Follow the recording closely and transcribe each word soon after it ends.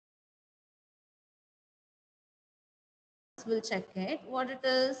will check it. What it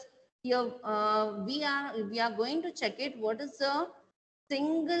is here? We are going to check it. What is the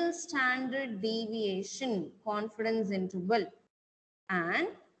single standard deviation confidence interval and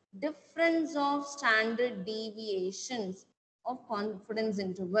difference of standard deviations of confidence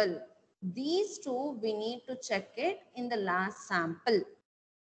interval? These two we need to check it in the last sample.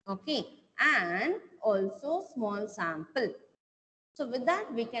 Okay, and also small sample. So with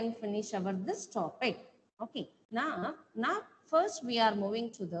that, we can finish our this topic. Okay, now first we are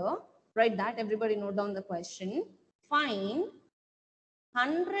moving to the, write that, everybody note down the question. Find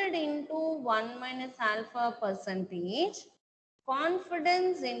 100 into 1 minus alpha percentage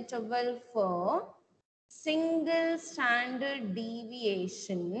confidence interval for single standard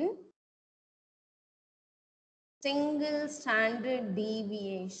deviation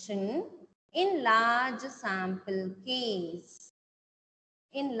in large sample case.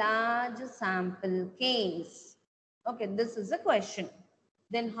 Okay, this is a question.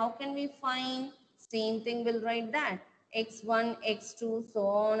 Then how can we find? Same thing, we'll write that. X1, X2, so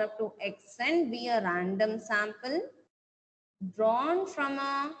on up to Xn be a random sample drawn from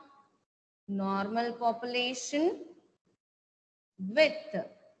a normal population with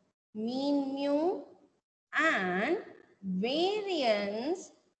mean mu and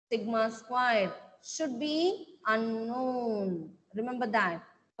variance sigma squared should be unknown. Remember that.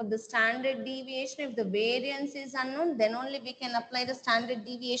 For the standard deviation, if the variance is unknown, then only we can apply the standard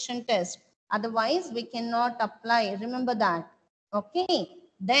deviation test. Otherwise, we cannot apply. Remember that. Okay.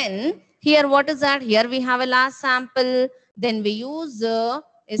 Then here, what is that? Here we have a last sample. Then we use the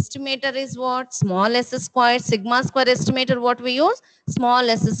estimator is what? Small s squared. Sigma square estimator, what we use? Small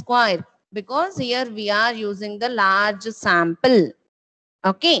s squared. Because here we are using the large sample.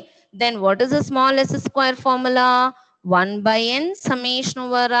 Okay. Then what is the small s square formula? 1 by n summation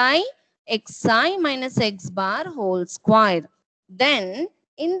over I xi minus x bar whole square. Then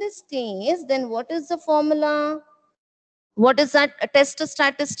in this case, then what is the formula? What is that? A test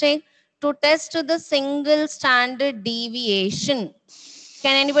statistic to test the single standard deviation.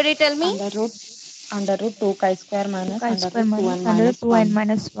 Can anybody tell me? Under root 2 chi square minus chi under square root 2n minus under minus 2n 1.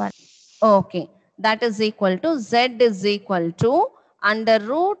 minus 1. Okay, that is equal to z is equal to under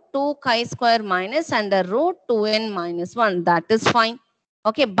root 2 chi square minus under root 2n minus 1. That is fine.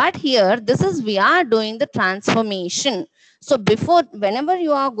 Okay, but here this is we are doing the transformation. So before, whenever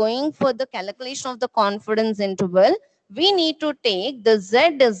you are going for the calculation of the confidence interval, we need to take the z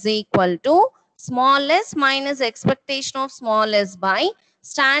is equal to small s minus expectation of small s by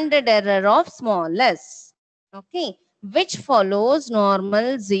standard error of small s. Okay, which follows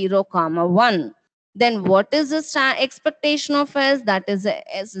normal 0, 1. Then what is the expectation of s? That is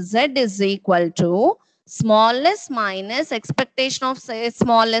z is equal to small s minus expectation of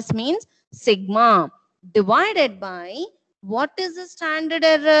small s means sigma divided by what is the standard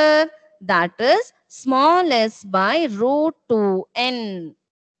error? That is small s by root 2n.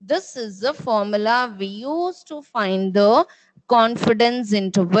 This is the formula we use to find the confidence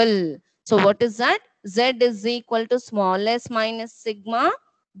interval. So what is that? Z is equal to small s minus sigma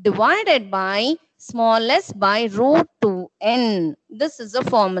divided by small s by root 2n. This is the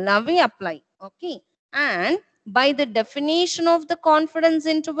formula we apply. Okay. And by the definition of the confidence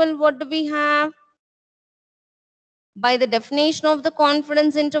interval, what do we have? By the definition of the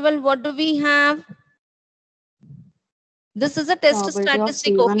confidence interval, what do we have? This is a test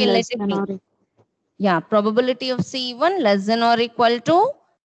statistic. Okay, let it be. Yeah, probability of C1 less than or equal to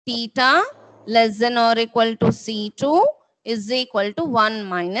theta less than or equal to C2 is equal to 1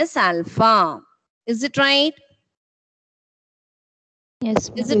 minus alpha. Is it right? Yes.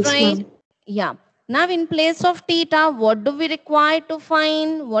 Is it right? Yeah. Now in place of theta, what do we require to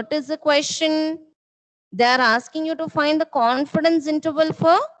find? What is the question? They are asking you to find the confidence interval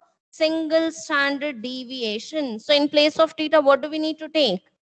for single standard deviation. So in place of theta, what do we need to take?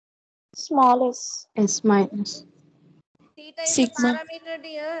 Small s. S minus. Theta is Sigma. a parameter,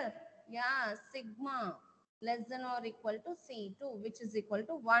 dear. Yeah, sigma less than or equal to C2, which is equal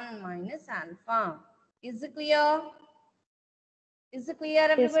to 1 minus alpha. Is it clear? Is it clear,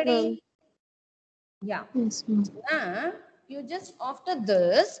 everybody? Yeah. Yes, ma'am. Now, you just after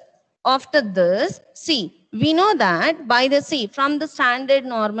this, see, we know that by the from the standard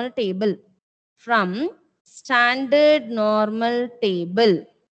normal table,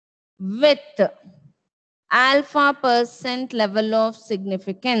 with alpha percent level of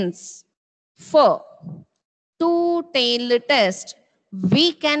significance for two-tailed test,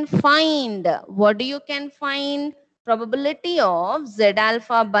 we can find, what do you can find? Probability of z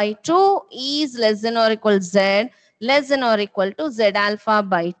alpha by 2 is less than or equal z less than or equal to z alpha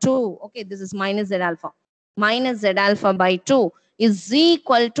by 2. Okay, this is minus z alpha. minus Z alpha by 2 is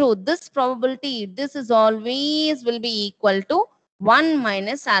equal to this probability. This is always will be equal to 1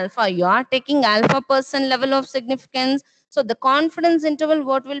 minus alpha. You are taking alpha percent level of significance. So the confidence interval,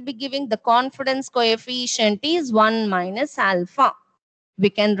 what will be giving? The confidence coefficient is 1 minus alpha. We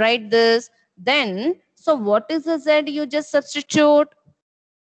can write this. Then, so what is the Z? You just substitute.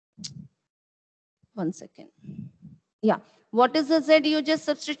 1 second. Yeah. What is the Z? You just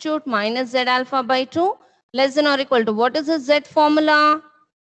substitute minus Z alpha by 2 less than or equal to. What is the Z formula?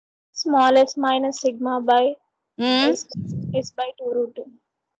 Small s minus sigma by Hmm? s by 2 root 2.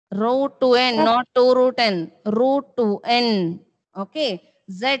 Root to n, not 2 root n. Root to n. Okay.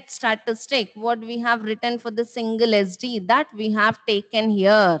 Z statistic, what we have written for the single SD, that we have taken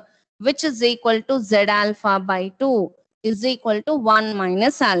here, which is equal to Z alpha by 2 is equal to 1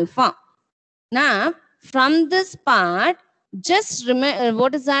 minus alpha. Now, from this part, just remember,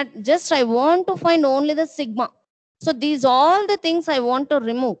 what is that? Just I want to find only the sigma. So these all the things I want to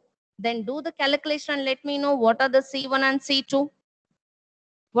remove. Then do the calculation and let me know what are the C1 and C2.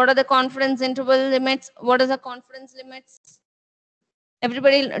 What are the confidence interval limits? What are the confidence limits?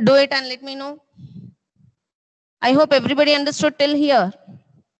 Everybody do it and let me know. I hope everybody understood till here.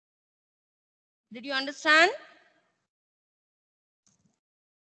 Did you understand?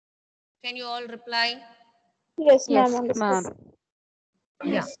 Can you all reply? Yes, ma'am. Yes, Understood. ma'am.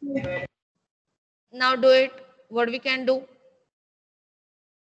 Yeah. Yes, ma'am. Now do it. What we can do?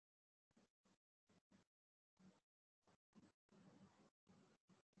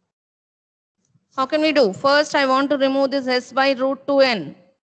 How can we do? First, I want to remove this s by root 2n.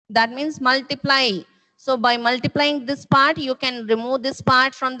 That means multiply. So by multiplying this part, you can remove this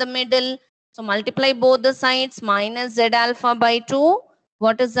part from the middle. So multiply both the sides minus z alpha by 2.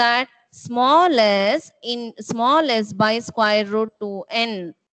 What is that? Small s in small s by square root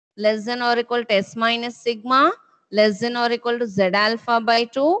 2n less than or equal to s minus sigma less than or equal to z alpha by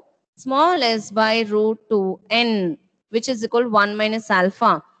 2 small s by root 2n, which is equal to 1 minus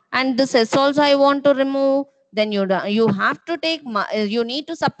alpha. And this s also I want to remove. Then you have to take, you need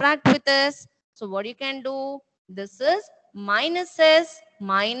to subtract with s. So what you can do? This is minus s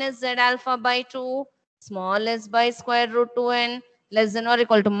minus z alpha by 2 small s by square root 2n less than or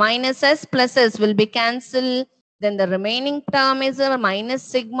equal to minus s plus s will be cancelled. Then the remaining term is a minus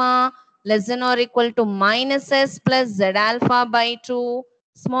sigma less than or equal to minus s plus z alpha by 2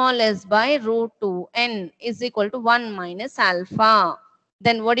 small s by root 2n is equal to 1 minus alpha.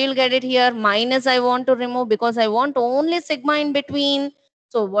 Then what you'll get it here? Minus I want to remove because I want only sigma in between.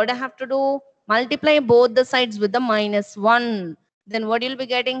 So what I have to do? Multiply both the sides with the minus 1. Then what you'll be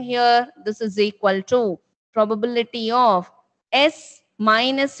getting here? This is equal to probability of s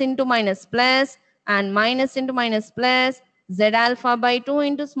minus into minus plus and minus into minus plus z alpha by 2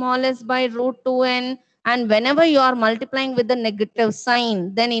 into small s by root 2n. And whenever you are multiplying with the negative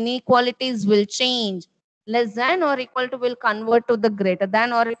sign, then inequalities will change. Less than or equal to will convert to the greater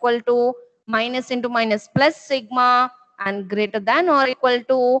than or equal to minus into minus plus sigma, and greater than or equal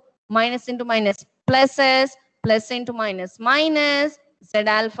to minus into minus plus s plus into minus minus z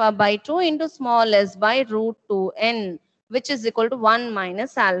alpha by 2 into small s by root 2n, which is equal to 1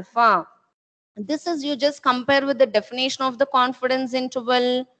 minus alpha. This is, you just compare with the definition of the confidence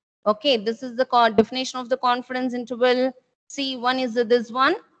interval. Okay, this is the definition of the confidence interval. C1 is this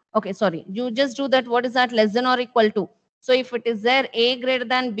one. Okay, sorry, you just do that. What is that? Less than or equal to. So if it is there a greater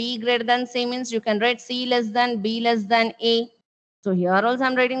than b greater than c, means you can write c less than b less than a. So here also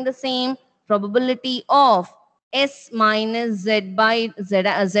I'm writing the same probability of s minus z by z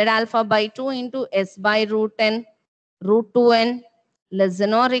alpha by 2 into s by root 10 root 2n less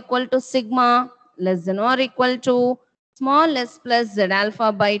than or equal to sigma less than or equal to small s plus z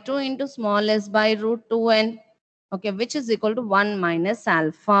alpha by 2 into small s by root 2n, okay, which is equal to 1 minus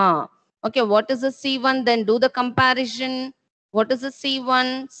alpha. Okay, what is the C1? Then do the comparison. What is the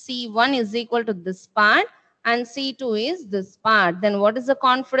C1? C1 is equal to this part and C2 is this part. Then what is the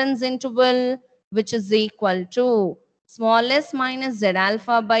confidence interval? Which is equal to small s minus z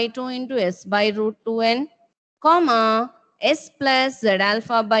alpha by 2 into s by root 2n, comma s plus z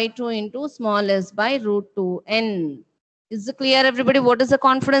alpha by 2 into small s by root 2n. Is it clear, everybody? What is the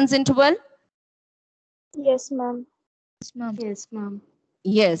confidence interval? Yes, ma'am. Yes, ma'am. Yes, ma'am.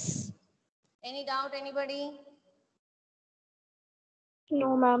 Yes. Any doubt, anybody?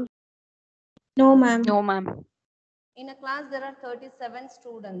 No, ma'am. No, ma'am. No, ma'am. In a class, there are 37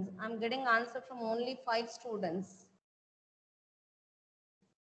 students. I'm getting answer from only 5 students.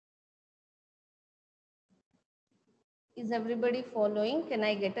 Is everybody following? Can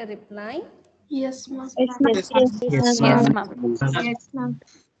I get a reply? Yes, ma'am. Yes, ma'am. Yes, ma'am. Yes, Yes, ma'am. ma'am. Yes, ma'am.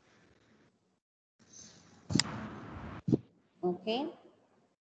 Okay.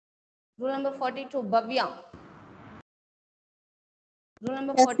 Rule number 42, Bhavya. Rule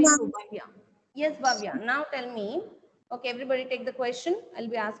number Yes, 42, ma'am. Bhavya. Yes, Bhavya. Now tell me. Okay, everybody take the question. I'll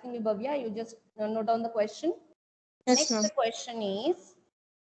be asking you, Bhavya. You just note down the question. Yes, Next, ma'am. the question is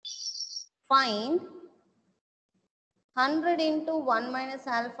find 100 into 1 minus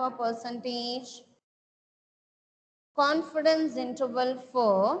alpha percentage confidence interval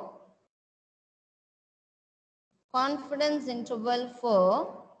for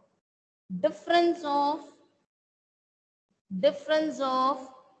difference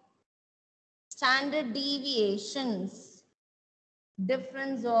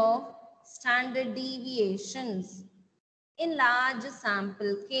of standard deviations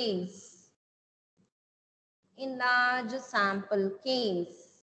in large sample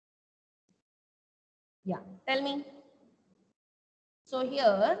case. Yeah, tell me. So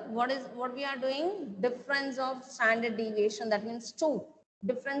here, what we are doing? Difference of standard deviation. That means two.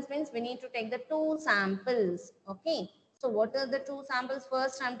 Difference means we need to take the two samples. Okay. So what are the two samples?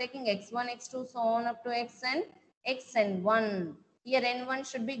 First, I'm taking x1, x2, so on up to xn, xn1. Here n1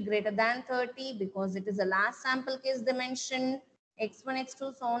 should be greater than 30 because it is a last sample case dimension. X1,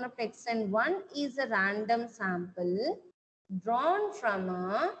 x2, so on up to xn1 is a random sample drawn from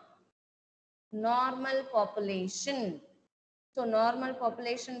a normal population. So normal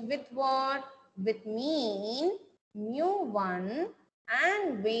population with what? With mean mu1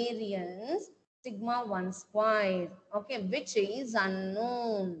 and variance sigma 1 square. Okay, which is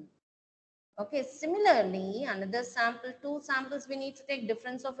unknown. Okay, similarly, another sample, two samples we need to take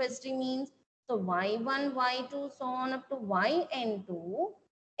difference of SD means. So y1, y2, so on up to yn2,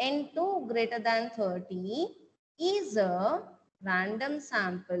 n2 greater than 30 is a random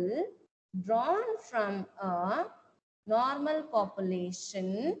sample drawn from a normal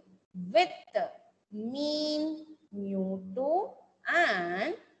population with mean mu2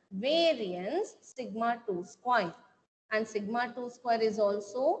 and variance sigma 2 square. And sigma 2 square is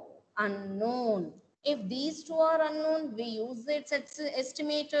also unknown. If these two are unknown, we use its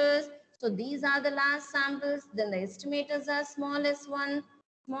estimators. So these are the last samples. Then the estimators are small s1.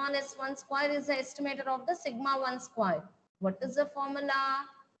 Small s1 square is the estimator of the sigma 1 square. What is the formula?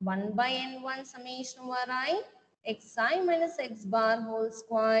 1 by n1 summation over I xi minus x bar whole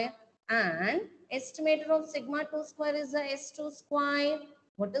square, and estimator of sigma 2 square is the s2 square.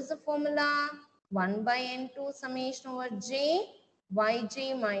 What is the formula? 1 by n2 summation over j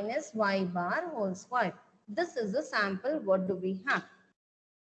yj minus y bar whole square. This is the sample. What do we have?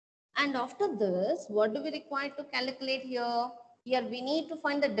 And after this, what do we require to calculate here? Here we need to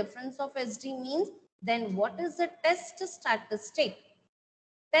find the difference of SD means. Then what is the test statistic?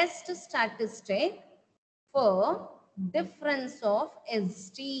 Test statistic for difference of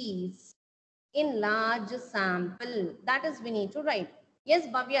SDs in large sample. That is we need to write. Yes,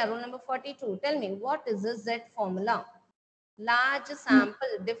 Bhavya, roll number 42. Tell me, what is the Z formula? Large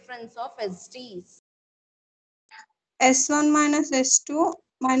sample difference of SDs. S1 minus S2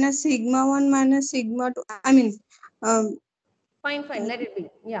 minus sigma 1 minus sigma 2. I mean, um, Fine, fine, let it be.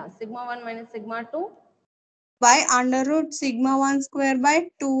 Yeah, sigma 1 minus sigma 2. by under root sigma 1 square by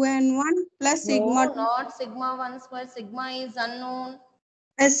 2 and 1 plus sigma No, 2 not sigma 1 square. Sigma is unknown.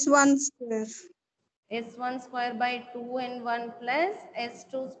 S1 square. S1 square by 2n1 plus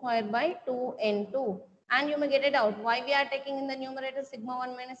S2 square by 2n2. And you may get it out. Why we are taking in the numerator sigma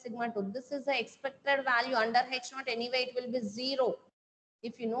 1 minus sigma 2? This is the expected value. Under H0 anyway it will be 0.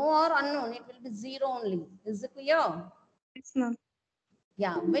 If you know or unknown, it will be 0 only. Is it clear? Yes, ma'am.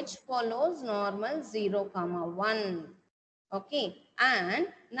 Yeah, which follows normal 0 comma 1. Okay, and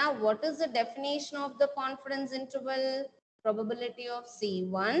now what is the definition of the confidence interval? Probability of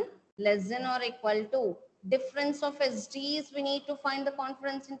C1 less than or equal to difference of SDs. We need to find the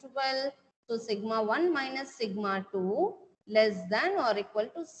confidence interval. So sigma 1 minus sigma 2 less than or equal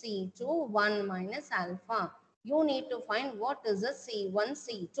to C2 1 minus alpha. You need to find what is the C1,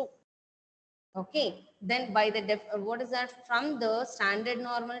 C2. Okay, then by the what is that? From the standard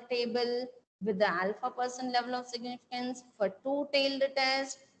normal table with the alpha percent level of significance for two-tailed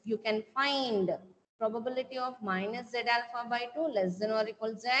test, you can find probability of minus z alpha by 2 less than or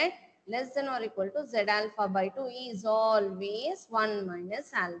equal z less than or equal to z alpha by 2 is always 1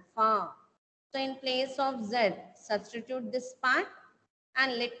 minus alpha. So in place of z, substitute this part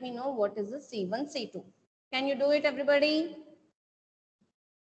and let me know what is the C1, C2. Can you do it, everybody?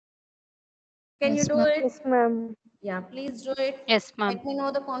 Can you Yes, do ma'am. it? Yes, ma'am. Yeah, please do it. Yes, ma'am. Let me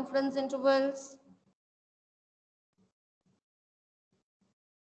know the confidence intervals.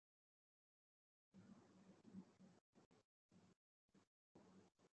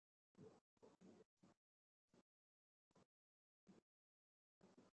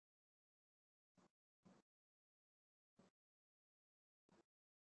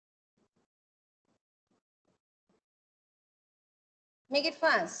 Make it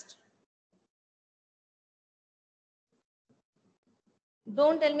fast.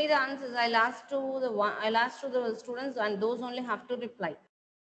 Don't tell me the answers. I'll ask to the students, and those only have to reply.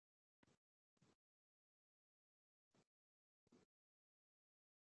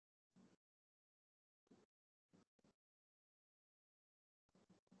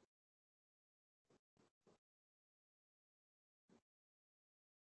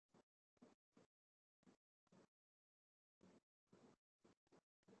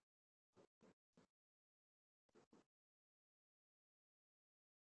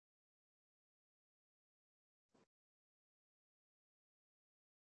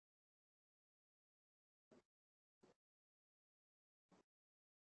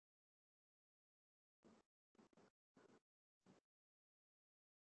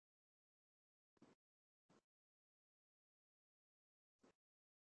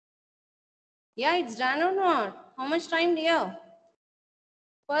 Yeah, it's done or not? How much time, dear?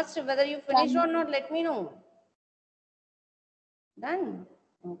 First, whether you finished or not, let me know. Done.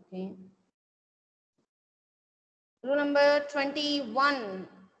 Okay. Rule number 21.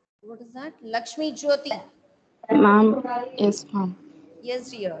 What is that? Lakshmi Jyoti. Ma'am, yes, ma'am. Yes,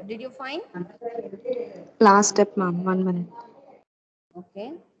 dear. Did you find? Last step, ma'am. 1 minute.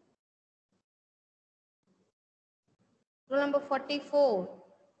 Okay. Rule number 44.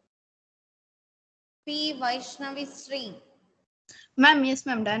 P. Vaishnavi Sri. Ma'am, yes,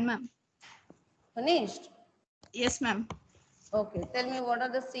 ma'am. Done, ma'am. Finished? Yes, ma'am. Okay. Tell me what are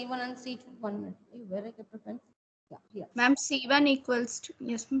the C1 and C2? 1 minute. Where I kept the pen? Yeah, here. Ma'am, C1 equals to,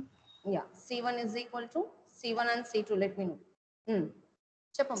 yes, ma'am. Yeah. C1 is equal to C1 and C2. Let me know.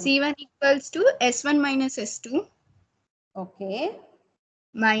 Chapam. C1 equals to S1 minus S2 Okay.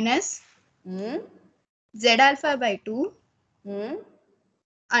 minus Hmm. Z alpha by 2 Hmm.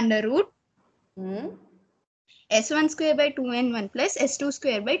 under root Hmm. S1 square by 2n1 plus S2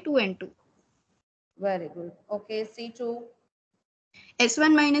 square by 2n2. Very good. Okay. C2.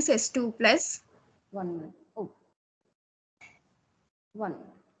 S1 minus S2 plus 1 minute. Oh, 1 minute.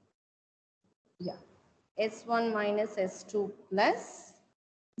 Yeah. S1 minus S2 plus.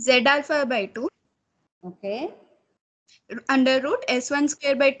 Z alpha by 2 Okay. under root S1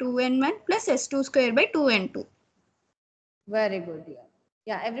 square by 2n1 plus S2 square by 2n2. Very good, dear.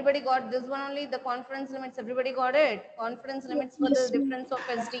 Yeah, everybody got this one only, the confidence limits. Everybody got it? Confidence limits for the Yes, ma'am. difference of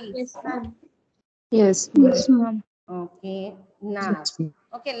SDs. Yes, ma'am. Yes, ma'am. Yes, ma'am. Okay, now.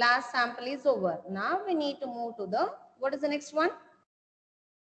 Okay, last sample is over. Now we need to move to the, what is the next one?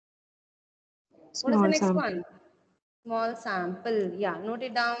 What is the Small next sample. one? Small sample. Yeah, note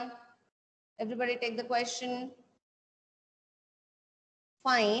it down. Everybody take the question.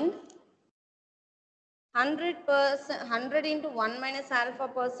 Find 100%, 100 into 1 minus alpha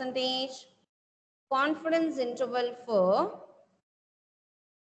percentage confidence interval for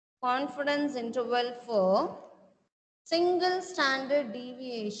single standard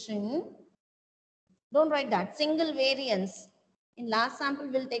deviation. Don't write that. Single variance. In last sample,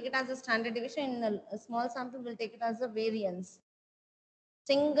 we'll take it as a standard deviation. In a small sample, we'll take it as a variance.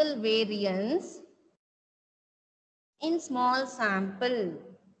 Single variance in small sample.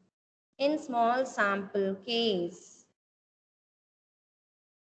 In small sample case.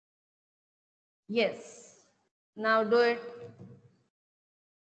 Yes. Now do it.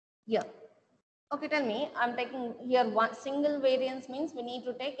 Yeah. Okay, tell me, I'm taking here one single variance means we need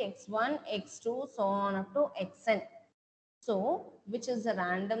to take x1, x2, so on up to xn. So, which is a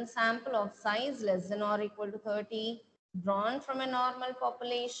random sample of size less than or equal to 30, drawn from a normal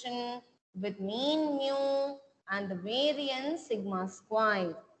population with mean mu and the variance sigma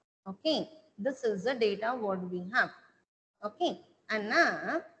squared. Okay, this is the data what we have. Okay, and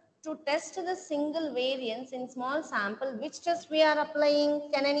now to test the single variance in small sample, which test we are applying?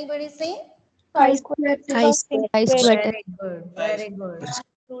 Can anybody say? Chi-square test. Chi-square test. Very good, very good.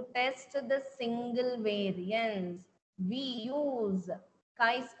 To test the single variance, we use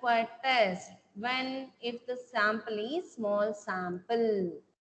chi-square test when if the sample is small sample.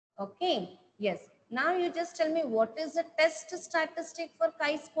 Okay, yes. Now you just tell me what is the test statistic for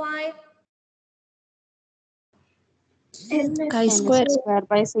chi-square? NS Chi-square square. square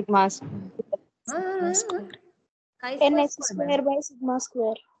by sigma square. Chi-square NS square by square by sigma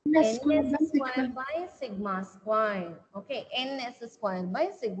square. Plus square by ns sigma. square by sigma square. Okay, ns square by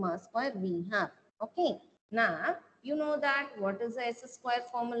sigma square we have. Okay, now you know that what is the s square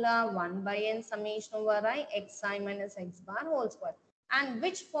formula? 1 by n summation over I xi minus x bar whole square. And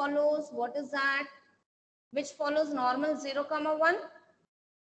which follows, what is that? Which follows normal 0 comma 1?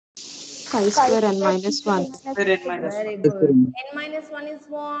 Chi-square n minus 1. Very good. N minus 1 is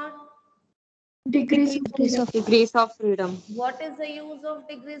what? Degrees of freedom. Degrees of freedom. What is the use of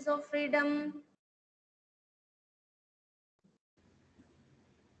degrees of freedom?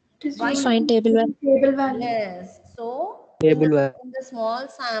 Why? Find table value. Table value. Yes. So in the small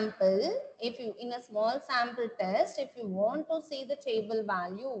sample, if you in a small sample test, if you want to see the table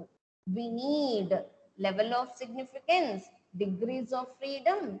value, we need level of significance, degrees of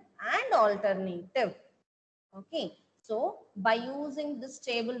freedom, and alternative. Okay. So by using this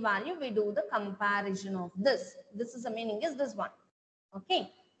table value, we do the comparison of this. This is the meaning is this one.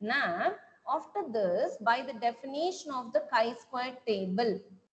 Okay. Now, after this, by the definition of the chi-square table,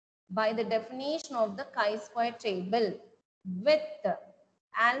 by the definition of the chi-square table with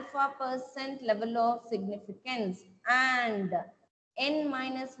alpha percent level of significance and n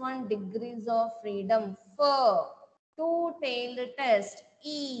minus 1 degrees of freedom for two-tailed test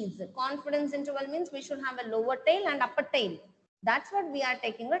is confidence interval means we should have a lower tail and upper tail. That's what we are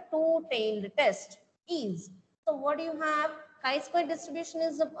taking a two-tailed test is. So what do you have? Chi-square distribution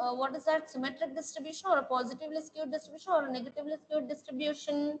is what is that? Symmetric distribution or a positively skewed distribution or a negatively skewed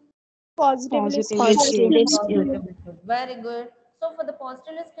distribution? Positively Positively skewed. skewed. Positively skewed. Very good. So for the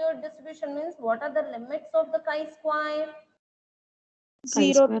positively skewed distribution means what are the limits of the chi-square?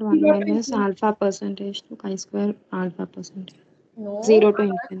 Chi-square 1 minus alpha percentage to chi-square alpha percentage. No, 0 to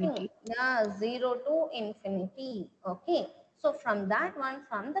I'm asking. infinity. Yeah, 0 to infinity. Okay. So from that one,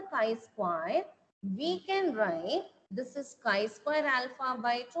 from the chi-square, we can write this is chi-square alpha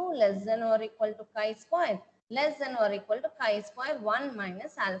by 2 less than or equal to chi-square less than or equal to chi-square 1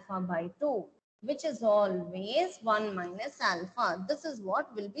 minus alpha by 2, which is always 1 minus alpha. This is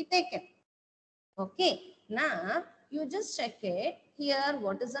what will be taken. Okay. Now, you just check it. Here,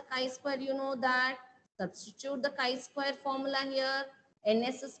 what is the chi-square? You know that. Substitute the chi-square formula here.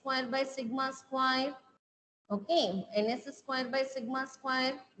 Ns square by sigma square. Okay. Ns square by sigma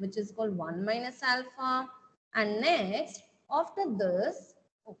square, which is called 1 minus alpha. And next, after this,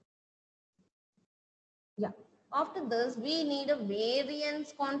 yeah. After this, we need a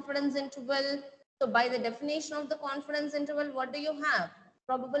variance confidence interval. So by the definition of the confidence interval, what do you have?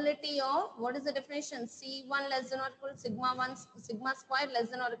 Probability of, what is the definition? C1 less than or equal sigma 1 sigma square less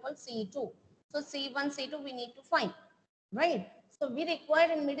than or equal C2. So C1, C2 we need to find, right? So we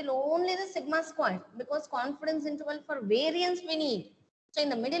require in middle only the sigma square because confidence interval for variance we need. So in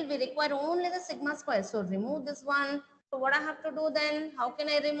the middle we require only the sigma square. So remove this one. So what I have to do then? How can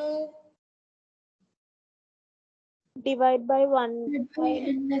I remove? Divide by 1 by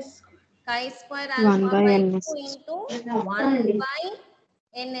ns. Chi-square 1 alpha by by ns. 2 into 1 by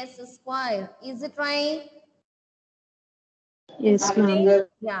ns square. Is it right? Is Yes, it ma'am. right?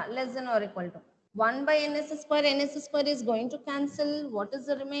 Yeah, less than or equal to 1 by ns square. Ns square is going to cancel. What is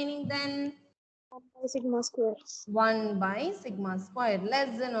the remaining then? 1 by sigma square. 1 by sigma square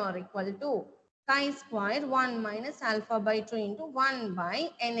less than or equal to chi-square 1 minus alpha by 2 into 1 by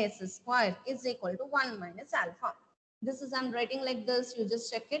ns square is equal to 1 minus alpha. This is I'm writing like this. You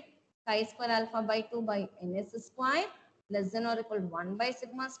just check it. Chi-square alpha by 2 by ns square less than or equal to 1 by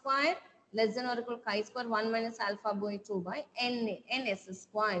sigma square less than or equal to chi-square 1 minus alpha by 2 by ns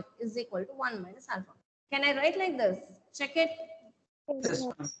square is equal to 1 minus alpha. Can I write like this? Check it. Yes,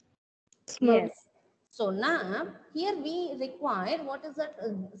 ma'am. Yes. So now here we require what is that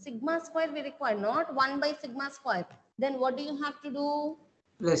sigma square we require not 1 by sigma square. Then what do you have to do?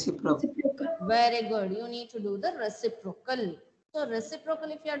 Reciprocal. Very good. You need to do the reciprocal. So reciprocal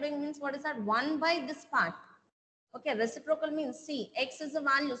if you are doing means what is that? 1 by this part. Okay, reciprocal means see x is the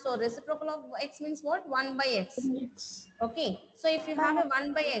value. So reciprocal of x means what? 1 by x. X. Okay, so if you have a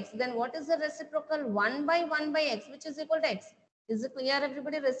 1 by x, then what is the reciprocal? 1 by 1 by x, which is equal to x. Is it clear,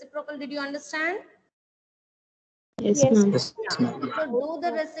 everybody? Reciprocal, did you understand? Yes, Yes. ma'am. Yeah. So do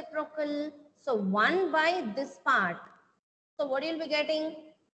the reciprocal. So 1 by this part. So what you'll be getting?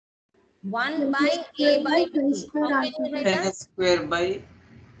 1 by a by b. How can you write that? ns square by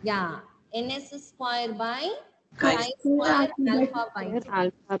Yeah. ns square by chi chi Square square alpha by alpha by Square 2.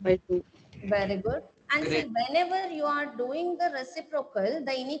 alpha by 2. Very good. And see, great. whenever you are doing the reciprocal,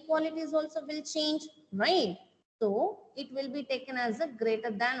 the inequalities also will change, right? So it will be taken as a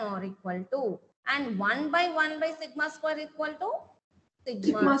greater than or equal to. And 1 by 1 by sigma square equal to sigma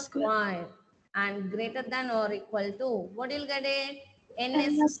sigma square. square. And greater than or equal to, what you'll get it?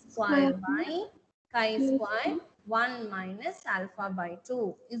 ns Ns square square by chi square 1 minus alpha by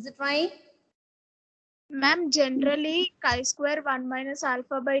 2. Is it right? Ma'am, generally chi-square 1 minus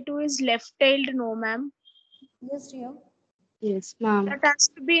alpha by 2 is left-tailed, no ma'am. Yes, dear. Yes, ma'am. That has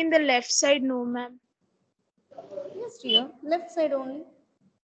to be in the left side, no ma'am. Yes, dear. Left side only.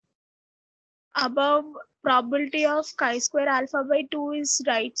 Above probability of chi-square alpha by 2 is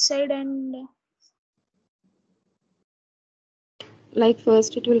right side and Like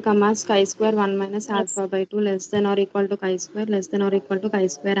first it will come as chi square 1 minus Yes. alpha by 2 less than or equal to chi square less than or equal to chi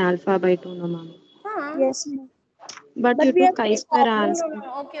square alpha by 2, no ma'am. Huh? Yes, ma'am. But But you we are took chi saying square No, alpha. no,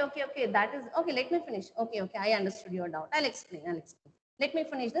 no. Okay, okay, okay. That is okay. Let me finish. Okay, okay. I understood your doubt. I'll explain. I'll explain. Let me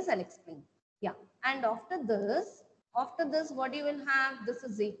finish this. I'll explain. Yeah. And after this, what you will have? This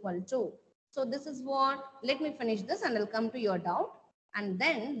is equal to. So this is what. Let me finish this, and I'll come to your doubt. And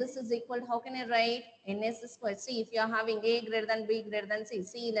then this is equal to, how can I write? NS square. See, if you are having A greater than B greater than C,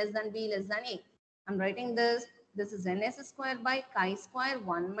 C less than B less than A. I'm writing this. This is NS square by chi square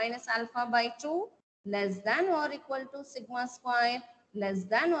 1 minus alpha by 2 less than or equal to sigma square less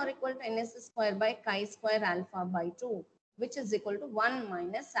than or equal to ns square by chi square alpha by 2, which is equal to 1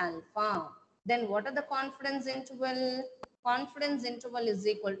 minus alpha. Then what are the confidence interval? Confidence interval is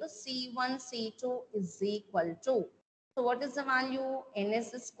equal to C1, C2 is equal to. So what is the value?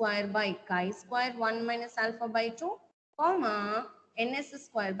 Ns square by chi square 1 minus alpha by 2, comma, ns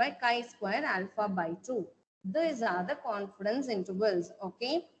square by chi square alpha by 2. These are the confidence intervals.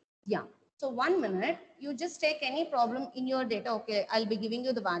 Okay. Yeah. So 1 minute, you just take any problem in your data. Okay, I'll be giving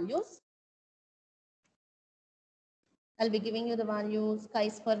you the values. I'll be giving you the values,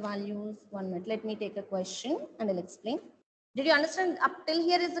 chi-square values. 1 minute. Let me take a question and I'll explain. Did you understand up till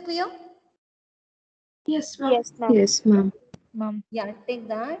here? Is it clear? Yes, ma'am. Yes, ma'am. Yes, ma'am. Mom. Yeah, take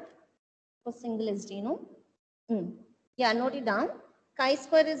that for single SD, no? Yeah, note it down.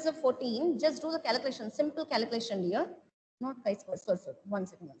 Chi-square is a 14. Just do the calculation, simple calculation here. Not chi-square, so 1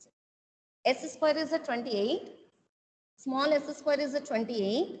 second, 1 second. S square is a 28. Small s square is a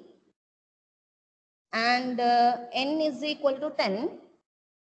 28. And n is equal to 10.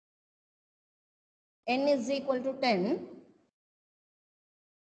 N is equal to 10.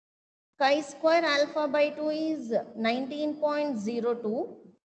 Chi square alpha by 2 is 19.02.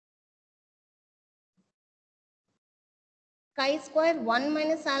 Chi square 1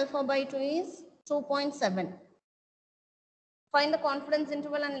 minus alpha by 2 is 2.7. Find the confidence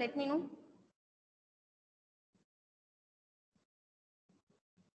interval and let me know.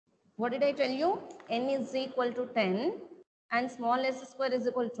 What did I tell you? N is equal to 10 and small s square is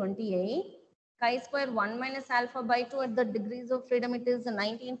equal to 28. Chi square 1 minus alpha by 2 at the degrees of freedom it is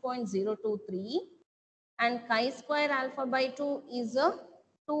 19.023 and chi square alpha by 2 is a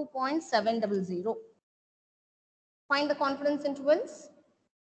 2.700. Find the confidence intervals.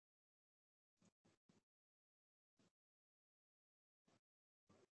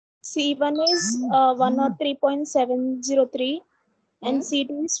 C1 is 103.703 and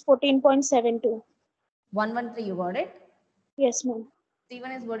C2 is 14.72. 113, you got it. Yes, ma'am.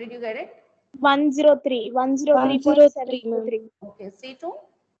 C1 is, what did you get it? 103. 103, ma'am. 103.703. Okay, C2?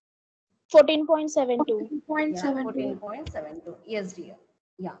 14.72. Yeah, 14.72. Yes, dear.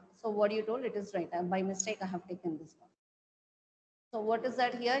 Yeah. So what you told, it is right. By mistake, I have taken this one. So what is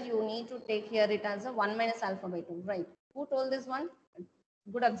that here? You need to take here it as a 1 minus alpha by 2. Right. Who told this one?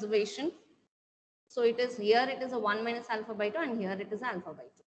 Good observation. So it is here, it is a 1 minus alpha by 2 and here it is alpha by 2.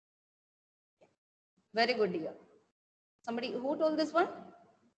 Very good, dear. Somebody, who told this one?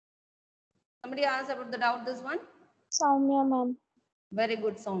 Somebody asked about the doubt this one? Soumya, ma'am. Very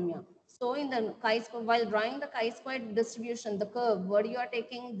good, Soumya. So in the chi-square, while drawing the chi-square distribution, the curve, what you are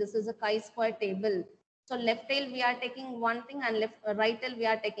taking, this is a chi-square table. So left tail we are taking one thing and right tail we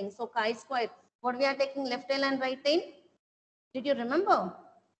are taking. So chi-square, what we are taking left tail and right tail? Did you remember?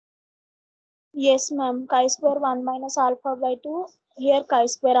 Yes, ma'am. Chi square 1 minus alpha by 2. Here chi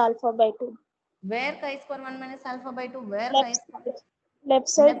square alpha by 2. Where chi-square 1 minus alpha by 2? Where Left chi-square? side. Left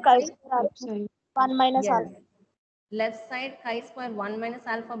side Left chi side? square Left alpha. side. 1 minus Yes. alpha. Left side chi-square 1 minus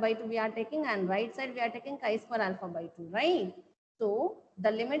alpha by 2 we are taking and right side we are taking chi-square alpha by 2, right? So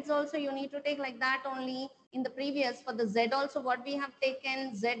the limits also you need to take like that only. In the previous, for the z also what we have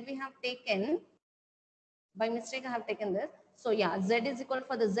taken, z we have taken, by mistake I have taken this. So yeah, z is equal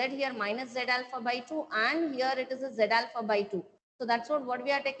for the z here minus z alpha by 2 and here it is a z alpha by 2. So that's what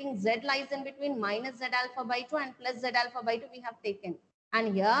we are taking, z lies in between minus z alpha by 2 and plus z alpha by 2 we have taken.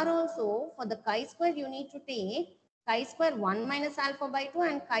 And here also for the chi-square you need to take chi-square 1 minus alpha by 2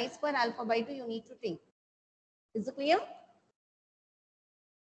 and chi-square alpha by 2 you need to take. Is it clear?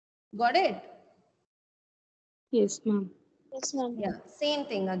 Got it? Yes, ma'am. Yes, ma'am. Yeah, same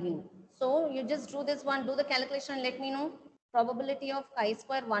thing again. So you just do this one, do the calculation, let me know. Probability of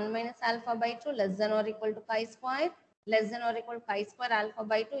chi-square 1 minus alpha by 2 less than or equal to chi-square less than or equal to chi-square alpha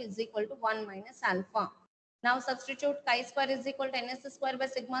by 2 is equal to 1 minus alpha. Now substitute chi-square is equal to ns square by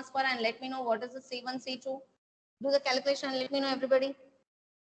sigma square and let me know what is the C1, C2. Do the calculation and let me know, everybody.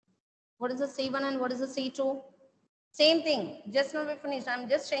 What is the C1 and what is the C2? Same thing. Just now we finished. I'm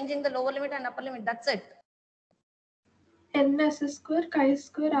just changing the lower limit and upper limit. That's it. n s square chi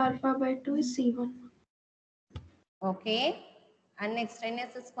square alpha by 2 is C1. Okay. And next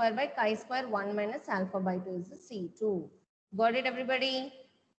ns square by chi square 1 minus alpha by 2 is the C2. Got it, everybody?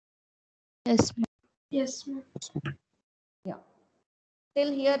 Yes, ma'am. Yes, ma'am. Yeah.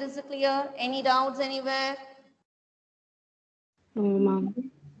 Till here is it clear? Any doubts anywhere? No,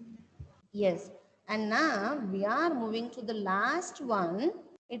 ma'am. Yes. And now we are moving to the last one.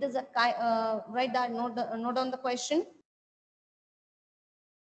 It is a write that note down the question.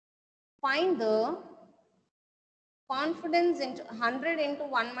 Find the confidence into 100 into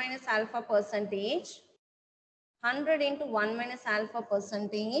 1 minus alpha percentage, 100 into 1 minus alpha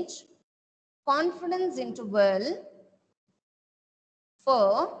percentage, confidence interval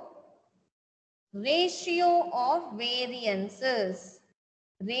for ratio of variances,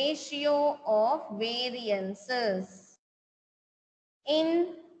 ratio of variances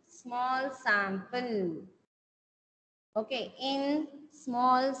in small sample. Okay, in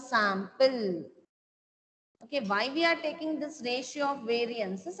small sample. Okay, why we are taking this ratio of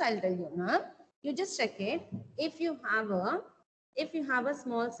variances, I'll tell you now. You just check it. If you have a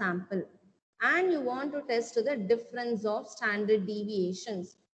small sample and you want to test the difference of standard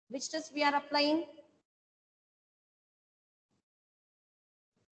deviations, which test we are applying?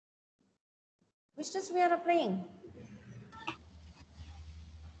 Which test we are applying?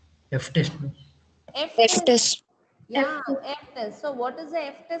 F test. F F test. test. Yeah, F test. So what is the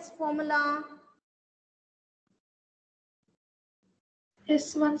F test formula?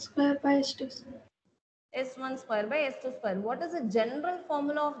 S1 square by S2 square. S1 square by S2 square. What is the general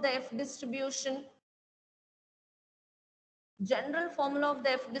formula of the F distribution? General formula of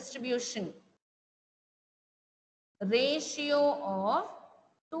the F distribution. Ratio of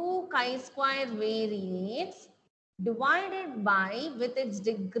 2 chi-square variates divided by with its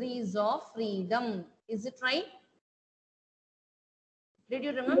degrees of freedom. Is it right? Did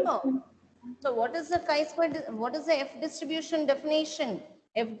you remember? So what is the chi-square, what is the F distribution definition?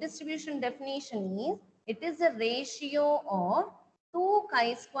 F distribution definition is, it is a ratio of 2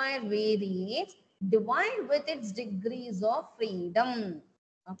 chi-square variates divided with its degrees of freedom.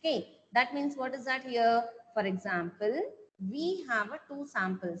 Okay, that means what is that here? For example, we have a 2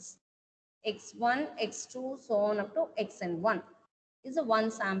 samples, x1, x2, so on up to xn1 is a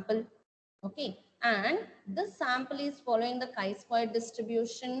 1 sample. Okay, and this sample is following the chi-square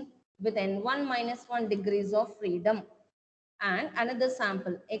distribution with n1 minus 1 degrees of freedom. And another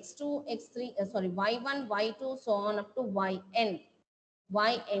sample x2, x3, y1, y2, so on up to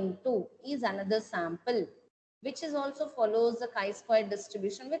yn2 is another sample, which is also follows the chi-square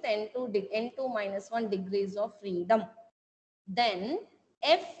distribution with n2 minus 1 degrees of freedom. Then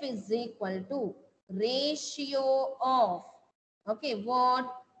F is equal to ratio of, okay,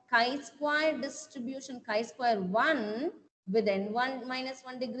 what? Chi-square distribution, chi-square 1 with n1 minus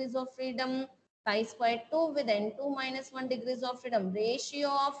 1 degrees of freedom, chi-square 2 with n2 minus 1 degrees of freedom. Ratio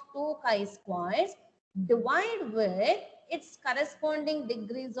of 2 chi-squares divide with its corresponding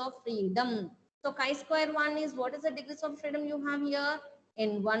degrees of freedom. So chi-square 1 is, what is the degrees of freedom you have here?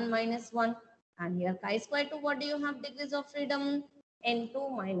 n1 minus 1. And here chi-square 2, what do you have degrees of freedom?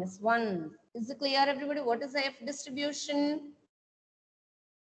 n2 minus 1. Is it clear, everybody? What is the F distribution?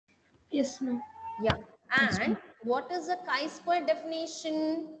 Yes, ma'am. Yeah. And what is the chi-square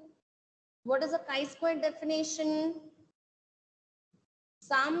definition? What is the chi-square definition?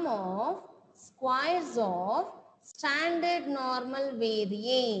 Sum of squares of standard normal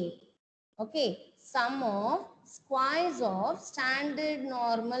variate. Okay. Sum of squares of standard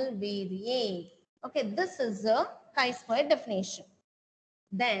normal variate. Okay. This is the chi-square definition.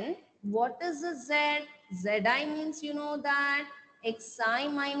 Then what is the Z? Zi means you know that xi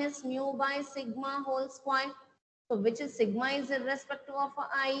minus mu by sigma whole square. So which is sigma is irrespective of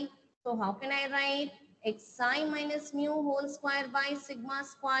I. So how can I write xi minus mu whole square by sigma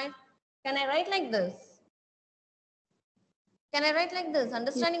square? Can I write like this? Can I write like this?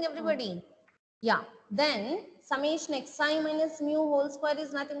 Understanding everybody? Yeah. Then summation xi minus mu whole square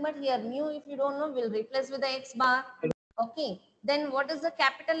is nothing but here mu, if you don't know, we'll replace with the x bar. Okay. Then what is the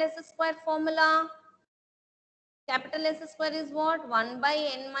capital S square formula? Capital S square is what? 1 by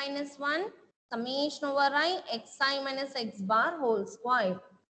n minus 1 summation over I xi minus x bar whole square.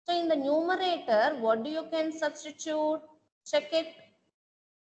 So in the numerator, what do you can substitute? Check it.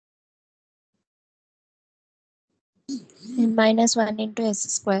 Minus 1 into S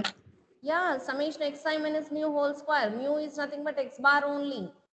square. Yeah, summation xi minus mu whole square. Mu is nothing but x bar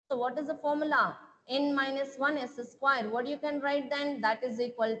only. So what is the formula? N minus 1 S square. What you can write then? That is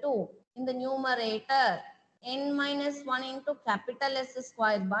equal to, in the numerator, n minus 1 into capital S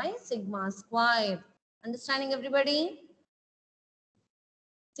square by sigma square. Understanding everybody?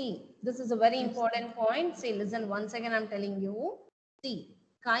 See, this is a very important point. See, listen, once again, I'm telling you. See,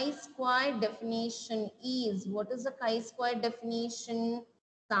 chi-square definition is, what is the chi-square definition?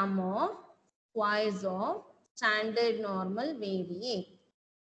 Sum of squares of standard normal variate.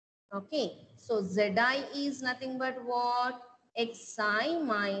 Okay, so Zi is nothing but what? Xi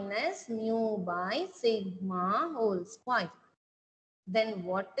minus mu by sigma whole square. Then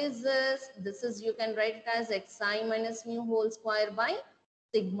what is this? This is, you can write it as xi minus mu whole square by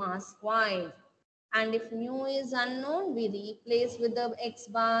sigma square. And if mu is unknown, we replace with the x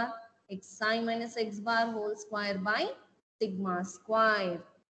bar, xi minus x bar whole square by sigma square.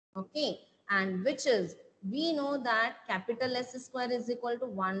 Okay, and which is, we know that capital S square is equal to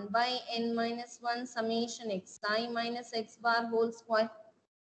 1 by n minus 1 summation xi minus x bar whole square.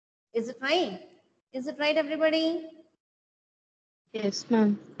 Is it right? Is it right, everybody? Yes,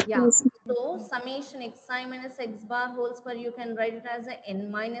 ma'am. Yeah. So summation xi minus x bar whole square, you can write it as a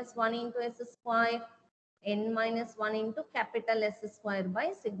n minus 1 into s square, n minus 1 into capital S square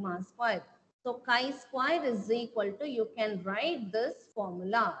by sigma square. So chi square is equal to, you can write this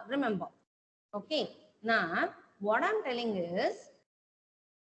formula. Remember. Okay. Now, what I'm telling is,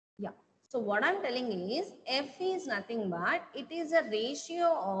 yeah. So what I'm telling is, f is nothing but, it is a ratio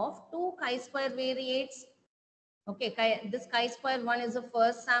of two chi square variates. Okay, this chi-square 1 is the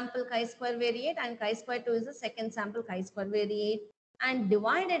first sample chi-square variate and chi-square 2 is the second sample chi-square variate, and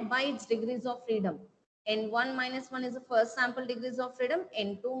divided by its degrees of freedom. N1 minus 1 is the first sample degrees of freedom,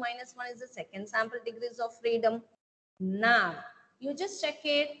 N2 minus 1 is the second sample degrees of freedom. Now, you just check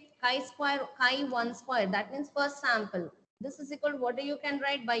it, chi-square, chi-1 square, that means first sample. This is equal to what you can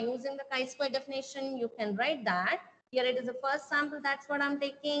write by using the chi-square definition. You can write that, here it is the first sample, that's what I'm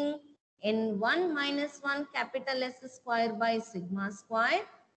taking. N1 minus 1 capital S square by sigma square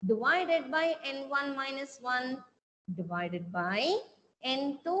divided by N1 minus 1 divided by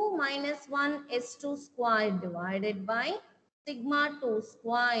N2 minus 1 S2 square divided by sigma 2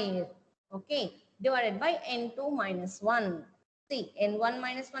 square. Okay, divided by N2 minus 1. See, N1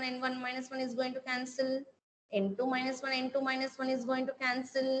 minus 1, N1 minus 1 is going to cancel. N2 minus 1, N2 minus 1 is going to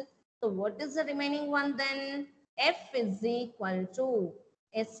cancel. So what is the remaining one then? F is equal to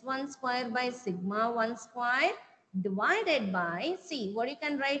S1 square by sigma 1 square divided by, see what you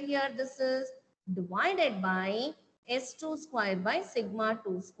can write here, this is divided by S2 square by sigma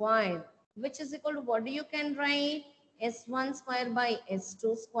 2 square, which is equal to what you can write, S1 square by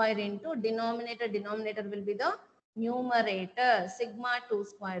S2 square into denominator will be the numerator, sigma 2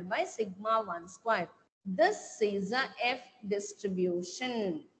 square by sigma 1 square. This is a F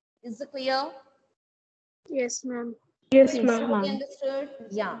distribution. Is it clear? Yes, ma'am. Yes, Everybody ma'am. understood?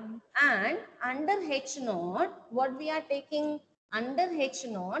 Yeah. And under H naught, what we are taking under H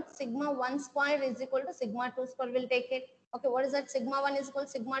naught, sigma 1 square is equal to sigma 2 square. We'll take it. Okay, what is that? Sigma 1 is equal to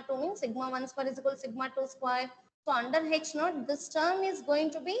sigma 2 means sigma 1 square is equal to sigma 2 square. So under H naught, this term is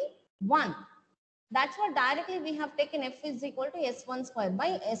going to be 1. That's what directly we have taken f is equal to s1 square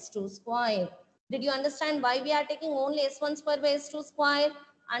by s2 square. Did you understand why we are taking only s1 square by s2 square?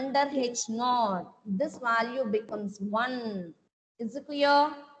 Under h naught, this value becomes 1. Is it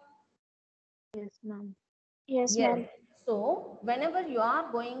clear? Yes, ma'am. Yes, Yes. ma'am. So whenever you are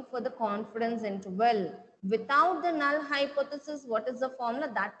going for the confidence interval, without the null hypothesis, what is the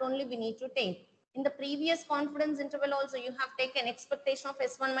formula? That only we need to take. In the previous confidence interval also, you have taken expectation of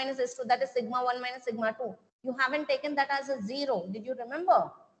S1 minus S2, that is sigma 1 minus sigma 2. You haven't taken that as a 0. Did you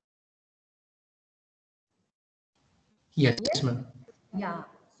remember? Yes, ma'am. Yeah.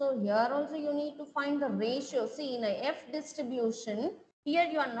 So here also you need to find the ratio. See, in a F distribution, here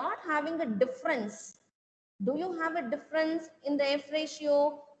you are not having a difference. Do you have a difference in the F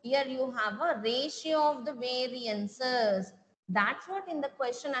ratio? Here you have a ratio of the variances. That's what in the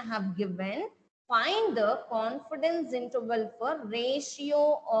question I have given. Find the confidence interval for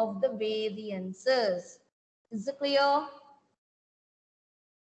ratio of the variances. Is it clear?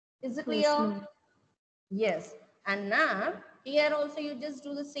 Is it Yes, clear? ma'am. Yes. And now here also you just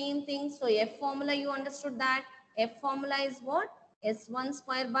do the same thing. So F formula, you understood that. F formula is what? S1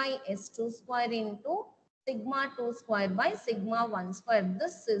 square by S2 square into sigma 2 square by sigma 1 square.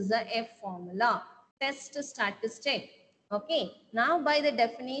 This is the F formula. Test statistic. Okay. Now by the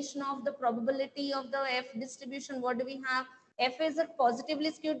definition of the probability of the F distribution, what do we have? F is a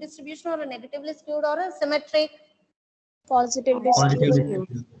positively skewed distribution or a negatively skewed or a symmetric? Positively skewed. Positively Positively.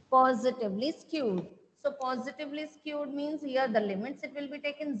 skewed. Positively skewed. So positively skewed means here the limits it will be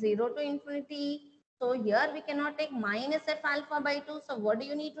taken 0 to infinity. So here we cannot take minus f alpha by 2. So what do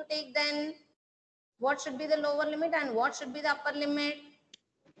you need to take then? What should be the lower limit and what should be the upper limit?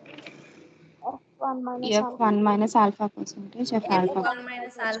 1 minus F alpha. 1 minus alpha percentage F alpha. F1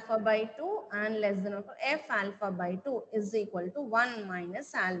 minus alpha by 2 and less than or equal F alpha by 2 is equal to 1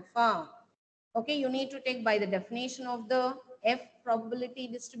 minus alpha. Okay, you need to take by the definition of the F probability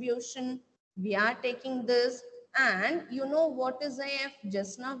distribution. We are taking this, and you know what is the F?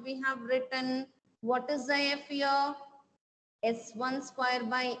 Just now we have written what is the F here? S1 square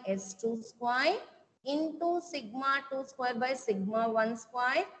by S2 square into sigma 2 square by sigma 1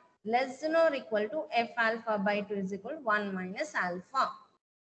 square less than or equal to F alpha by 2 is equal to 1 minus alpha.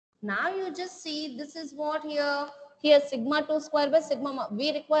 Now you just see this is what here. Here sigma 2 square by sigma 1.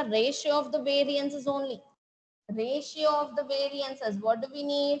 We require ratio of the variances only. Ratio of the variances. What do we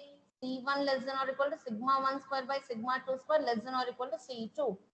need? C1 less than or equal to sigma 1 square by sigma 2 square less than or equal to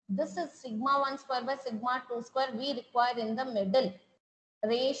C2. This is sigma 1 square by sigma 2 square we require in the middle.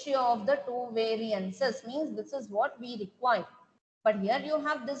 Ratio of the two variances means this is what we require. But here you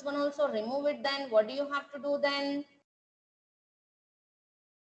have this one also. Remove it then. What do you have to do then?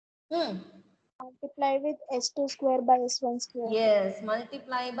 Multiply with S2 square by S1 square. Yes,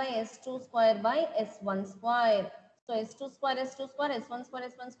 multiply by S2 square by S1 square. So S2 square, S2 square, S1 square,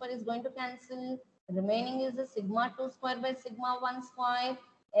 S1 square is going to cancel. Remaining is the sigma 2 square by sigma 1 square.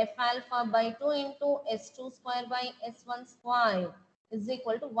 F alpha by 2 into S2 square by S1 square is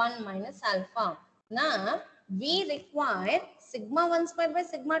equal to 1 minus alpha. Now, we require sigma 1 square by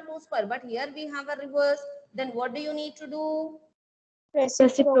sigma 2 square. But here we have a reverse. Then what do you need to do?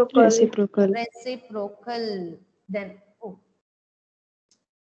 Reciprocal. Reciprocal. Then, oh,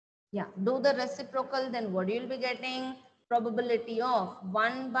 yeah, do the reciprocal, then what you will be getting? Probability of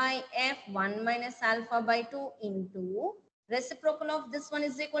 1 by F 1 minus alpha by 2 into reciprocal of this one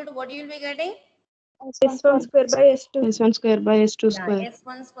is equal to what you will be getting? S1 square by S2. S1 square by S2 Yeah, square.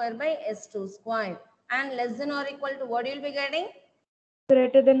 S1 square by S2 square. And less than or equal to what you will be getting?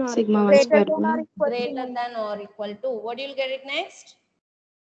 Sigma 1 Greater square than or by equal Greater to than or equal to. What you will get it next?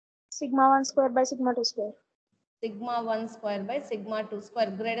 sigma 1 square by sigma 2 square. Sigma 1 square by sigma 2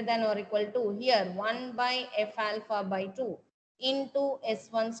 square greater than or equal to here 1 by F alpha by 2 into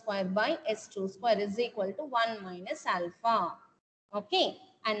S1 square by S2 square is equal to 1 minus alpha. Okay.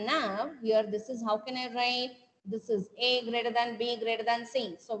 And now here this is how can I write? This is A greater than B greater than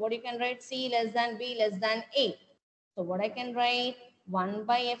C. So what you can write? C less than B less than A. So what I can write? 1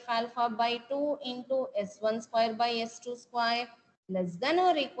 by F alpha by 2 into S1 square by S2 square less than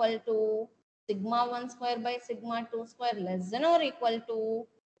or equal to sigma 1 square by sigma 2 square less than or equal to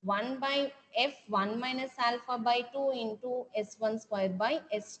 1 by F1 minus alpha by 2 into S1 square by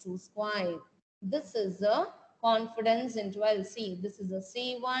S2 square. This is a confidence interval C. This is a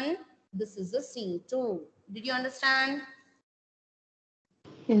C1. This is a C2. Did you understand?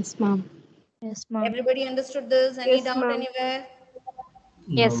 Yes, ma'am. Yes, ma'am. Everybody understood this? Any doubt anywhere?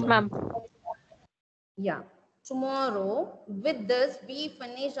 No, ma'am. Yeah. Tomorrow, with this, we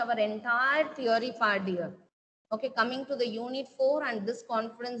finish our entire theory part here. Okay, coming to the unit 4 and this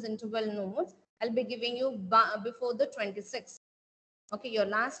confidence interval notes, I'll be giving you before the 26th. Okay, your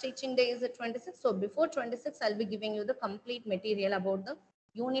last teaching day is the 26th. So before 26th, I'll be giving you the complete material about the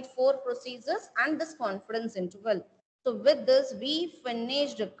unit 4 procedures and this confidence interval. So with this, we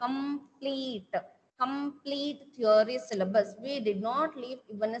finished a complete theory syllabus. We did not leave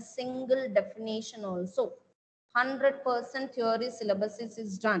even a single definition also. 100% theory syllabus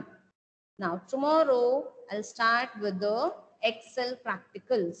is done. Now tomorrow, I'll start with the Excel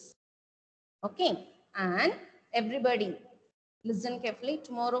practicals. Okay, and everybody listen carefully.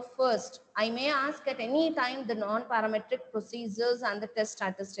 Tomorrow first, I may ask at any time the non-parametric procedures and the test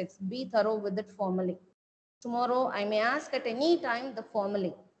statistics. Be thorough with it formally. Tomorrow, I may ask at any time the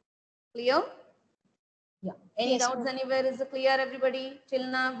formally. Clear? Yeah. Any Yes, doubts ma'am. anywhere? Is it clear, everybody? Till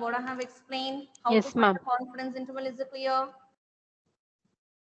now, what I have explained, how to Yes, find ma'am. the confidence interval, is it clear?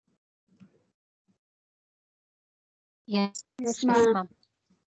 Yes, Yes, yes, ma'am. ma'am.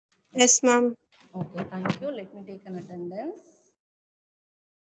 Yes, ma'am. Okay, thank you. Let me take an attendance.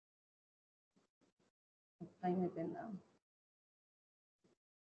 Time it in now.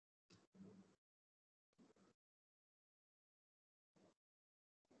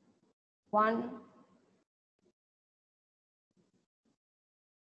 1,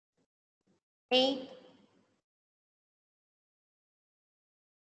 8,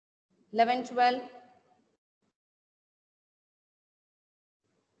 11, 12,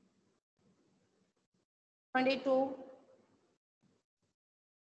 22,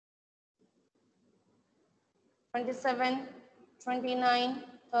 27, 29,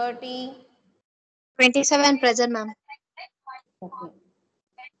 30. 27 present, ma'am. Okay.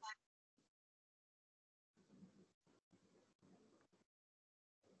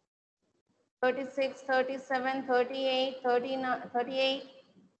 36, 37, 38, 39, 38,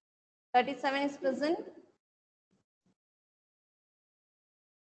 37 is present.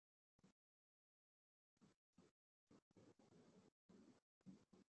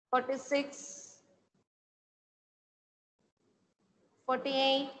 46,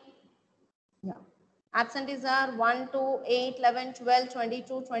 48. Yeah. Absentees are 1, 2, 8, 11, 12,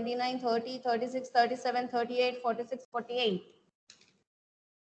 22, 29, 30, 36, 37, 38, 46, 48.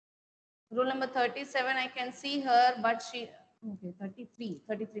 Rule number 37, I can see her, but she, okay,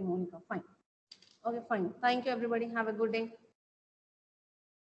 33, Monica, fine. Okay, fine. Thank you, everybody. Have a good day.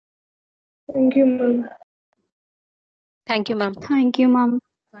 Thank you, ma'am. Thank you, ma'am. Thank you, ma'am.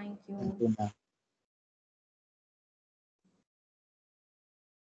 Thank you. Thank you, ma'am.